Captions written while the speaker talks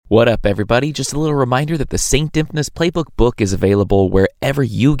What up, everybody? Just a little reminder that the St. Dymphna's Playbook book is available wherever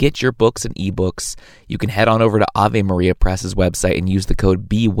you get your books and ebooks. You can head on over to Ave Maria Press's website and use the code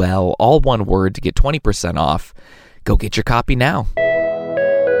BEWELL, all one word, to get 20% off. Go get your copy now.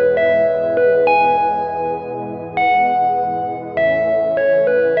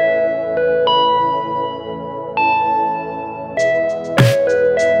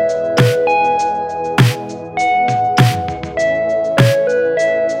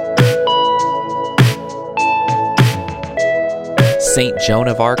 St. Joan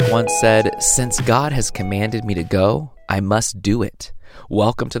of Arc once said, "Since God has commanded me to go, I must do it."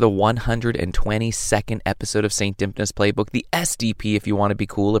 Welcome to the 122nd episode of St. Dymphna's Playbook, the SDP if you want to be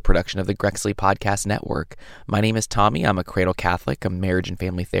cool, a production of the Grexley Podcast Network. My name is Tommy. I'm a cradle Catholic, a marriage and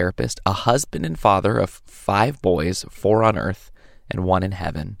family therapist, a husband and father of 5 boys, 4 on earth and 1 in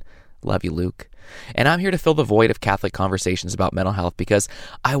heaven. Love you, Luke. And I'm here to fill the void of Catholic conversations about mental health because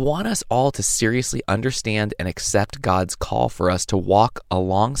I want us all to seriously understand and accept God's call for us to walk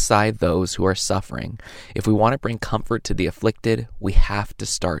alongside those who are suffering. If we want to bring comfort to the afflicted, we have to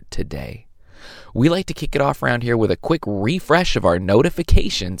start today. We like to kick it off around here with a quick refresh of our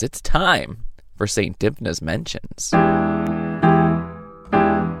notifications. It's time for St. Dymphna's Mentions.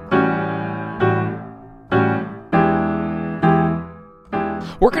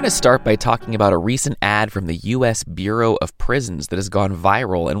 We're going to start by talking about a recent ad from the U.S. Bureau of Prisons that has gone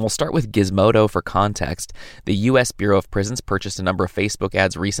viral, and we'll start with Gizmodo for context. The U.S. Bureau of Prisons purchased a number of Facebook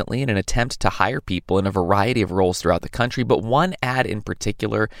ads recently in an attempt to hire people in a variety of roles throughout the country, but one ad in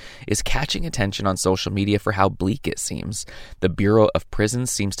particular is catching attention on social media for how bleak it seems. The Bureau of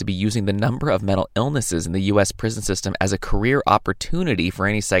Prisons seems to be using the number of mental illnesses in the U.S. prison system as a career opportunity for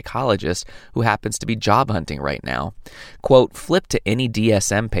any psychologist who happens to be job hunting right now. Quote, "Flip to any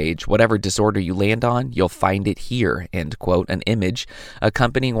DSM page, whatever disorder you land on, you'll find it here," end quote. An image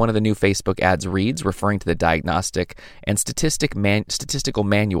accompanying one of the new Facebook ads reads, referring to the Diagnostic and Statistical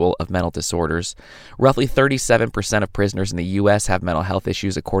Manual of Mental Disorders. Roughly 37% of prisoners in the U.S. have mental health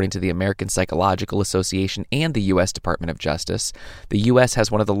issues, according to the American Psychological Association and the U.S. Department of Justice. The U.S.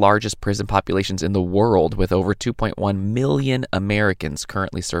 has one of the largest prison populations in the world, with over 2.1 million Americans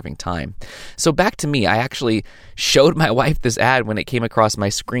currently serving time. So back to me, I actually showed my wife this ad when it came across my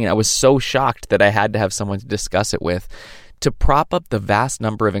screen. I was so shocked that I had to have someone to discuss it with. To prop up the vast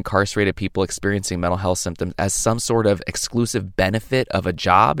number of incarcerated people experiencing mental health symptoms as some sort of exclusive benefit of a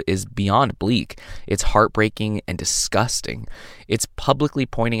job is beyond bleak. It's heartbreaking and disgusting. It's publicly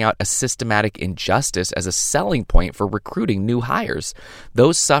pointing out a systematic injustice as a selling point for recruiting new hires.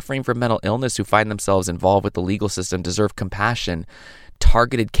 Those suffering from mental illness who find themselves involved with the legal system deserve compassion,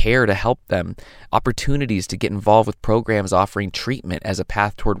 targeted care to help them, opportunities to get involved with programs offering treatment as a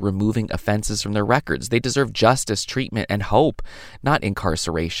path toward removing offenses from their records. They deserve justice, treatment, and hope, not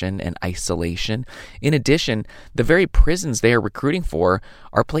incarceration and isolation. In addition, the very prisons they are recruiting for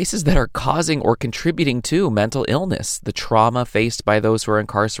are places that are causing or contributing to mental illness. The trauma faced by those who are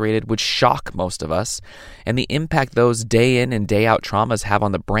incarcerated would shock most of us, and the impact those day in and day out traumas have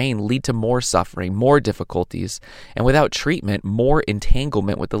on the brain lead to more suffering, more difficulties, and without treatment, more entanglement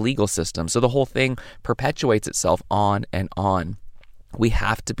with the legal system. So the whole thing perpetuates itself on and on. We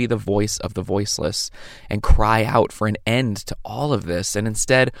have to be the voice of the voiceless and cry out for an end to all of this, and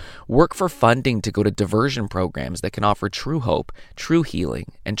instead work for funding to go to diversion programs that can offer true hope, true healing,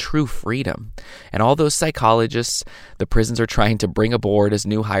 and true freedom. And all those psychologists the prisons are trying to bring aboard as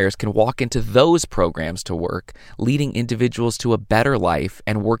new hires can walk into those programs to work, leading individuals to a better life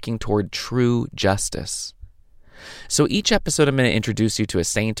and working toward true justice. So each episode I'm going to introduce you to a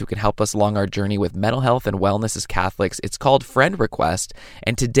saint who can help us along our journey with mental health and wellness as Catholics. It's called Friend Request,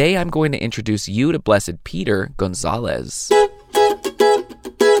 and today I'm going to introduce you to Blessed Peter Gonzalez.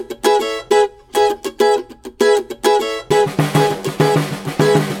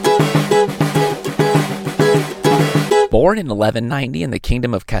 Born in 1190 in the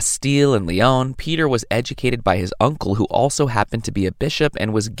Kingdom of Castile and Leon, Peter was educated by his uncle, who also happened to be a bishop,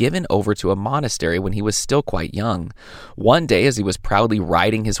 and was given over to a monastery when he was still quite young. One day, as he was proudly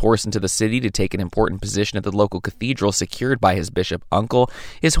riding his horse into the city to take an important position at the local cathedral secured by his bishop uncle,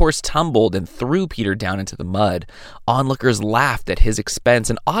 his horse tumbled and threw Peter down into the mud. Onlookers laughed at his expense,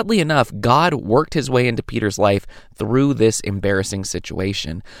 and oddly enough, God worked his way into Peter's life through this embarrassing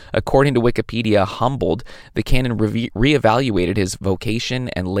situation. According to Wikipedia, humbled, the canon reevaluated his vocation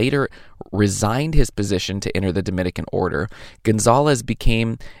and later resigned his position to enter the Dominican order, Gonzalez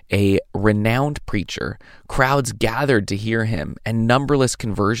became a renowned preacher. Crowds gathered to hear him, and numberless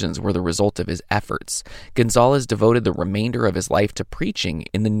conversions were the result of his efforts. Gonzalez devoted the remainder of his life to preaching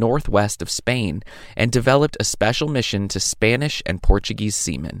in the northwest of Spain and developed a special mission to Spanish and Portuguese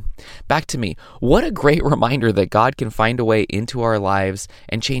seamen. Back to me. What a great reminder that God can find a way into our lives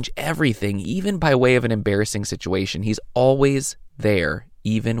and change everything, even by way of an embarrassing situation. He's always there,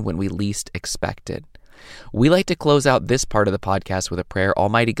 even when we least expect it. We like to close out this part of the podcast with a prayer.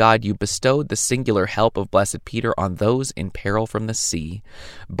 Almighty God, you bestowed the singular help of Blessed Peter on those in peril from the sea.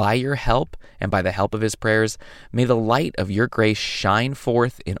 By your help and by the help of his prayers, may the light of your grace shine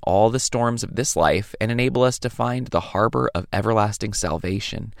forth in all the storms of this life and enable us to find the harbor of everlasting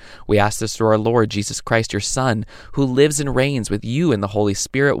salvation. We ask this through our Lord Jesus Christ, your Son, who lives and reigns with you in the Holy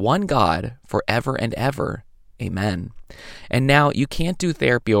Spirit, one God, forever and ever. Amen. And now, you can't do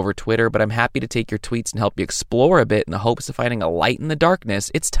therapy over Twitter, but I'm happy to take your tweets and help you explore a bit in the hopes of finding a light in the darkness.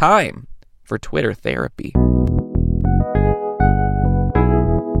 It's time for Twitter therapy.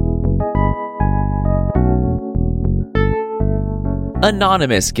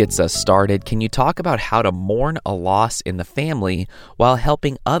 Anonymous gets us started. Can you talk about how to mourn a loss in the family while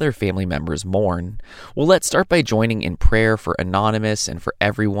helping other family members mourn? Well, let's start by joining in prayer for Anonymous and for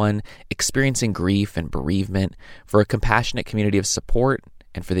everyone experiencing grief and bereavement, for a compassionate community of support,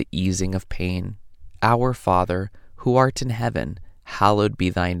 and for the easing of pain. Our Father, who art in heaven, hallowed be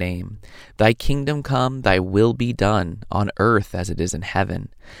thy name. Thy kingdom come, thy will be done, on earth as it is in heaven.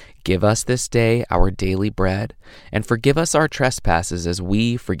 Give us this day our daily bread, and forgive us our trespasses as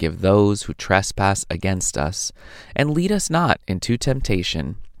we forgive those who trespass against us. And lead us not into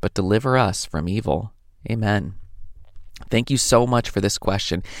temptation, but deliver us from evil. Amen. Thank you so much for this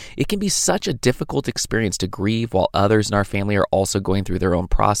question. It can be such a difficult experience to grieve while others in our family are also going through their own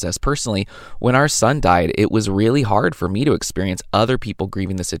process. Personally, when our son died, it was really hard for me to experience other people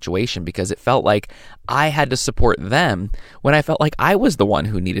grieving the situation because it felt like I had to support them when I felt like I was the one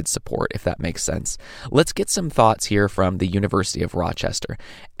who needed support, if that makes sense. Let's get some thoughts here from the University of Rochester.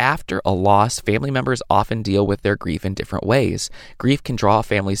 After a loss, family members often deal with their grief in different ways. Grief can draw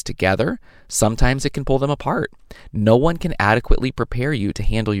families together. Sometimes it can pull them apart. No one can adequately prepare you to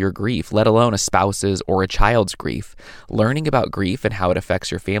handle your grief, let alone a spouse's or a child's grief. Learning about grief and how it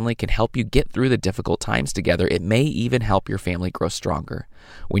affects your family can help you get through the difficult times together. It may even help your family grow stronger.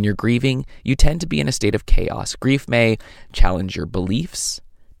 When you're grieving, you tend to be in a state of chaos. Grief may challenge your beliefs,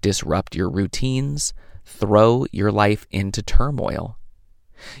 disrupt your routines, throw your life into turmoil.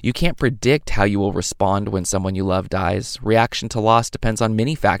 You can't predict how you will respond when someone you love dies. Reaction to loss depends on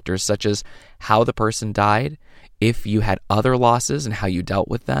many factors, such as how the person died, if you had other losses and how you dealt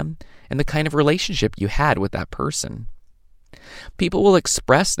with them, and the kind of relationship you had with that person. People will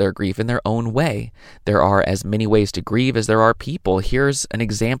express their grief in their own way. There are as many ways to grieve as there are people. Here's an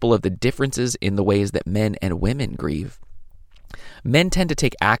example of the differences in the ways that men and women grieve. Men tend to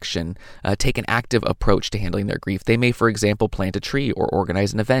take an active approach to handling their grief. They may, for example, plant a tree or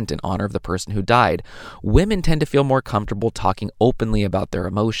organize an event in honor of the person who died. Women tend to feel more comfortable talking openly about their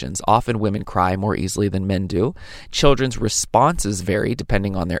emotions. Often women cry more easily than men do. Children's responses vary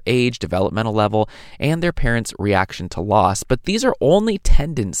depending on their age, developmental level, and their parents' reaction to loss. But these are only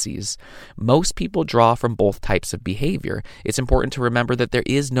tendencies. Most people draw from both types of behavior. It's important to remember that there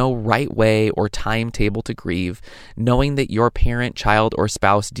is no right way or timetable to grieve. Knowing that your parent, child, or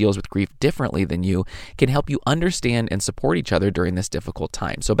spouse deals with grief differently than you can help you understand and support each other during this difficult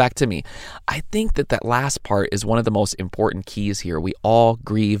time. So back to me. I think that last part is one of the most important keys here. We all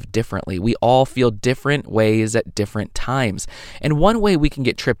grieve differently. We all feel different ways at different times. And one way we can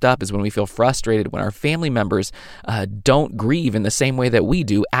get tripped up is when we feel frustrated when our family members don't grieve in the same way that we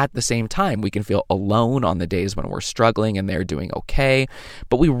do at the same time. We can feel alone on the days when we're struggling and they're doing okay.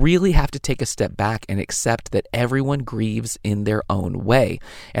 But we really have to take a step back and accept that everyone grieves in their own way,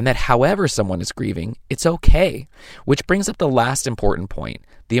 and that however someone is grieving, it's okay. Which brings up the last important point,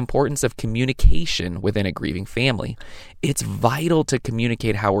 the importance of communication within a grieving family. It's vital to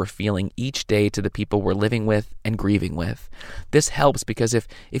communicate how we're feeling each day to the people we're living with and grieving with. This helps because if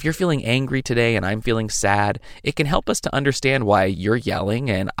you're feeling angry today and I'm feeling sad, it can help us to understand why you're yelling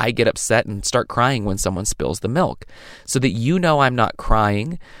and I get upset and start crying when someone spills the milk. So that you know I'm not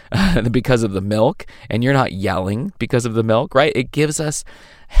crying because of the milk and you're not yelling because of the milk, right? It gives us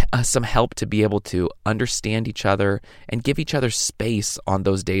some help to be able to understand each other and give each other space on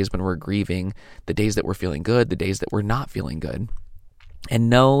those days when we're grieving, the days that we're feeling good, the days that we're not feeling good. And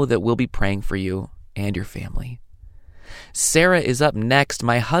know that we'll be praying for you and your family. Sarah is up next.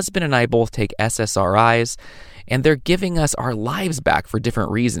 My husband and I both take SSRIs, and they're giving us our lives back for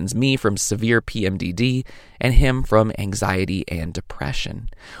different reasons. Me from severe PMDD, and him from anxiety and depression.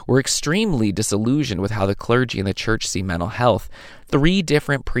 We're extremely disillusioned with how the clergy and the church see mental health. 3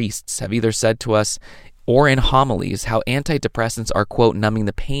 different priests have either said to us, or in homilies, how antidepressants are, quote, numbing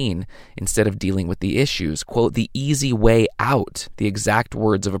the pain instead of dealing with the issues, quote, the easy way out, the exact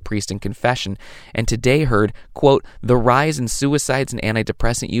words of a priest in confession. And today heard, quote, the rise in suicides and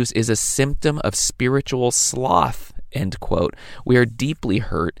antidepressant use is a symptom of spiritual sloth, end quote. We are deeply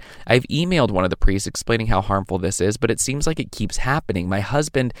hurt. I've emailed one of the priests explaining how harmful this is, but it seems like it keeps happening. My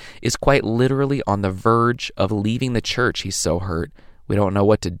husband is quite literally on the verge of leaving the church. He's so hurt. We don't know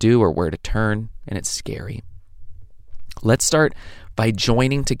what to do or where to turn, and it's scary. Let's start by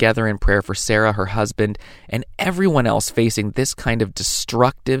joining together in prayer for Sarah, her husband, and everyone else facing this kind of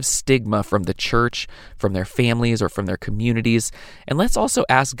destructive stigma from the church, from their families, or from their communities. And let's also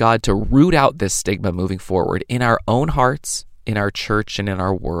ask God to root out this stigma moving forward in our own hearts, in our church, and in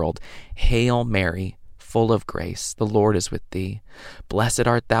our world. Hail Mary, full of grace, the Lord is with thee. Blessed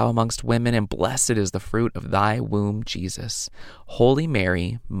art thou amongst women, and blessed is the fruit of thy womb, Jesus. Holy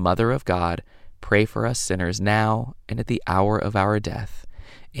Mary, Mother of God, pray for us sinners now and at the hour of our death.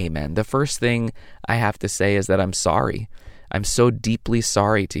 Amen. The first thing I have to say is that I'm sorry. I'm so deeply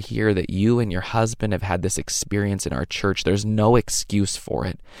sorry to hear that you and your husband have had this experience in our church. There's no excuse for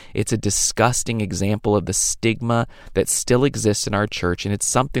it. It's a disgusting example of the stigma that still exists in our church, and it's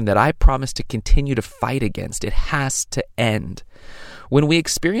something that I promise to continue to fight against. It has to end. When we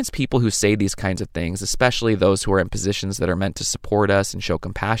experience people who say these kinds of things, especially those who are in positions that are meant to support us and show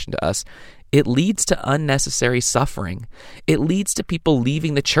compassion to us, it leads to unnecessary suffering. It leads to people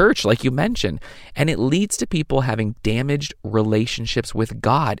leaving the church, like you mentioned, and it leads to people having damaged relationships with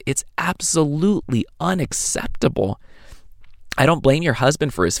God. It's absolutely unacceptable. I don't blame your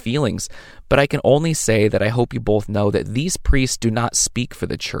husband for his feelings, but I can only say that I hope you both know that these priests do not speak for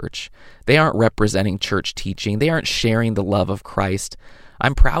the church. They aren't representing church teaching. They aren't sharing the love of Christ.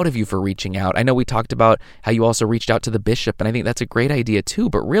 I'm proud of you for reaching out. I know we talked about how you also reached out to the bishop, and I think that's a great idea too.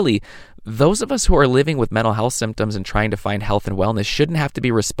 But really, those of us who are living with mental health symptoms and trying to find health and wellness shouldn't have to be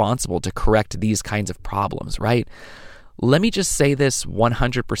responsible to correct these kinds of problems, right? Let me just say this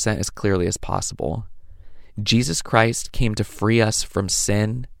 100% as clearly as possible. Jesus Christ came to free us from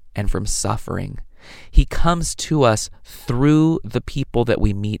sin and from suffering. He comes to us through the people that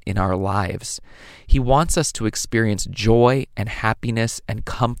we meet in our lives. He wants us to experience joy and happiness and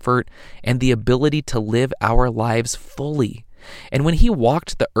comfort and the ability to live our lives fully. And when he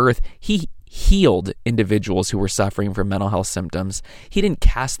walked the earth, he healed individuals who were suffering from mental health symptoms. He didn't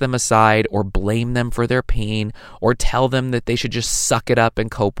cast them aside or blame them for their pain or tell them that they should just suck it up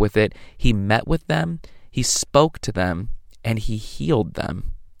and cope with it. He met with them, he spoke to them, and he healed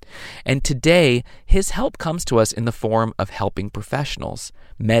them. And today, his help comes to us in the form of helping professionals,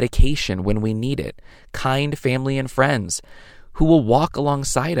 medication when we need it, kind family and friends who will walk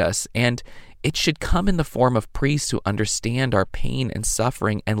alongside us, and it should come in the form of priests who understand our pain and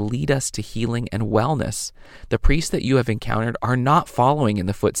suffering and lead us to healing and wellness. The priests that you have encountered are not following in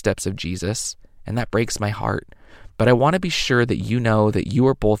the footsteps of Jesus, and that breaks my heart. But I want to be sure that you know that you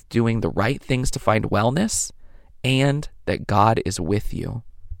are both doing the right things to find wellness and that God is with you.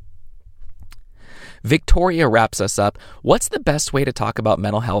 Victoria wraps us up. What's the best way to talk about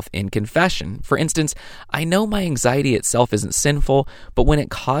mental health in confession? For instance, I know my anxiety itself isn't sinful, but when it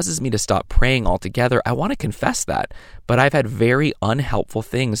causes me to stop praying altogether, I want to confess that. But I've had very unhelpful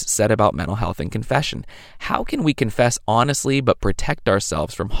things said about mental health in confession. How can we confess honestly but protect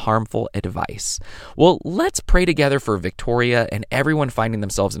ourselves from harmful advice? Well, let's pray together for Victoria and everyone finding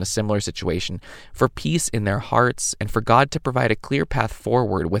themselves in a similar situation, for peace in their hearts, and for God to provide a clear path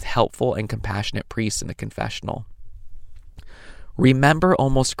forward with helpful and compassionate priests in the confessional. Remember, O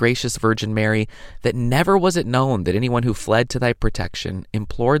most gracious Virgin Mary, that never was it known that anyone who fled to thy protection,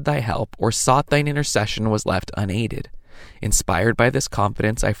 implored thy help, or sought thine intercession was left unaided. Inspired by this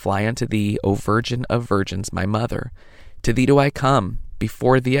confidence, I fly unto thee, O Virgin of Virgins, my Mother. To thee do I come,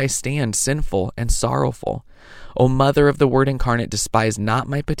 before thee I stand, sinful and sorrowful. O Mother of the Word incarnate, despise not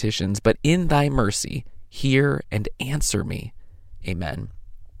my petitions, but in thy mercy hear and answer me. Amen.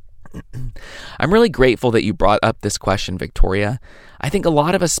 I'm really grateful that you brought up this question, Victoria. I think a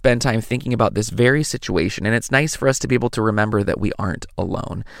lot of us spend time thinking about this very situation, and it's nice for us to be able to remember that we aren't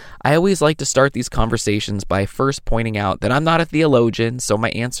alone. I always like to start these conversations by first pointing out that I'm not a theologian, so my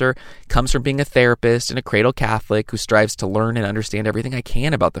answer comes from being a therapist and a cradle Catholic who strives to learn and understand everything I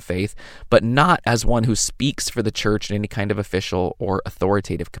can about the faith, but not as one who speaks for the church in any kind of official or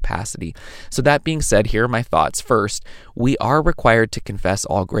authoritative capacity. So that being said, here are my thoughts. First, we are required to confess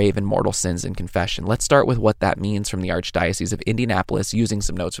all grave and mortal sins in confession. Let's start with what that means from the Archdiocese of Indianapolis, using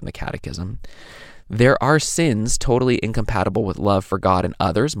some notes from the Catechism. There are sins totally incompatible with love for God and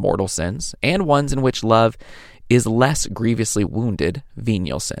others, mortal sins, and ones in which love is less grievously wounded,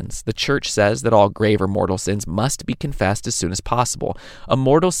 venial sins. The Church says that all grave or mortal sins must be confessed as soon as possible. A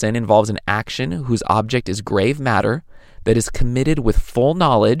mortal sin involves an action whose object is grave matter that is committed with full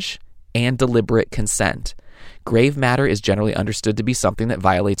knowledge and deliberate consent. Grave matter is generally understood to be something that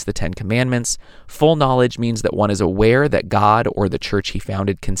violates the Ten Commandments. Full knowledge means that one is aware that God or the church he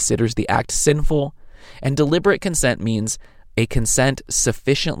founded considers the act sinful. And deliberate consent means a consent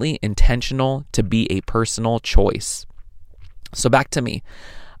sufficiently intentional to be a personal choice. So back to me.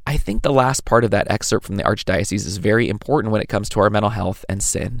 I think the last part of that excerpt from the Archdiocese is very important when it comes to our mental health and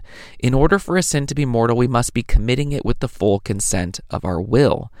sin. In order for a sin to be mortal, we must be committing it with the full consent of our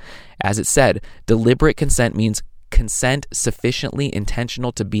will. As it said, deliberate consent means consent sufficiently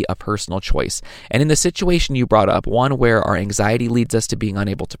intentional to be a personal choice. And in the situation you brought up, one where our anxiety leads us to being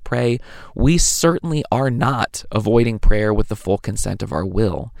unable to pray, we certainly are not avoiding prayer with the full consent of our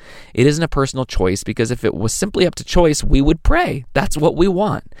will. It isn't a personal choice, because if it was simply up to choice, we would pray. That's what we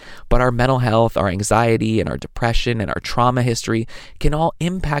want. But our mental health, our anxiety, and our depression, and our trauma history can all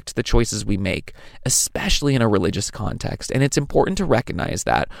impact the choices we make, especially in a religious context. And it's important to recognize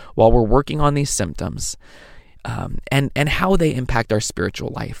that while we're working on these symptoms, and how they impact our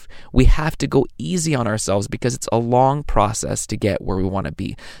spiritual life. We have to go easy on ourselves because it's a long process to get where we want to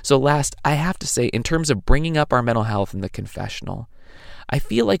be. So last, I have to say, in terms of bringing up our mental health in the confessional, I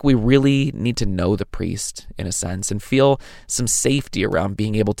feel like we really need to know the priest, in a sense, and feel some safety around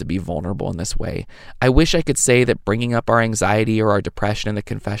being able to be vulnerable in this way. I wish I could say that bringing up our anxiety or our depression in the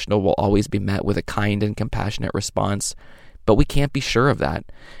confessional will always be met with a kind and compassionate response, but we can't be sure of that.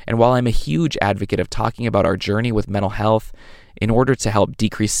 And while I'm a huge advocate of talking about our journey with mental health in order to help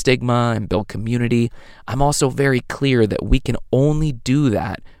decrease stigma and build community, I'm also very clear that we can only do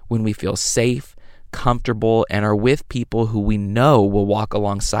that when we feel safe, comfortable, and are with people who we know will walk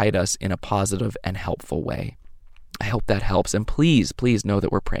alongside us in a positive and helpful way. I hope that helps, and please know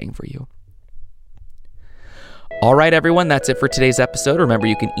that we're praying for you. All right, everyone, that's it for today's episode. Remember,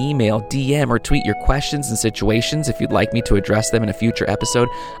 you can email, DM, or tweet your questions and situations if you'd like me to address them in a future episode.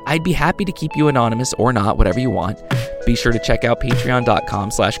 I'd be happy to keep you anonymous or not, whatever you want. Be sure to check out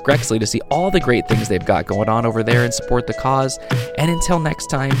patreon.com/Grexley to see all the great things they've got going on over there and support the cause. And until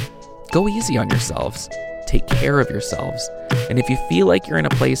next time, go easy on yourselves. Take care of yourselves. And if you feel like you're in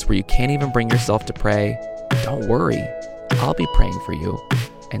a place where you can't even bring yourself to pray, don't worry. I'll be praying for you.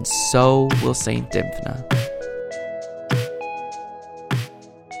 And so will Saint Dymphna.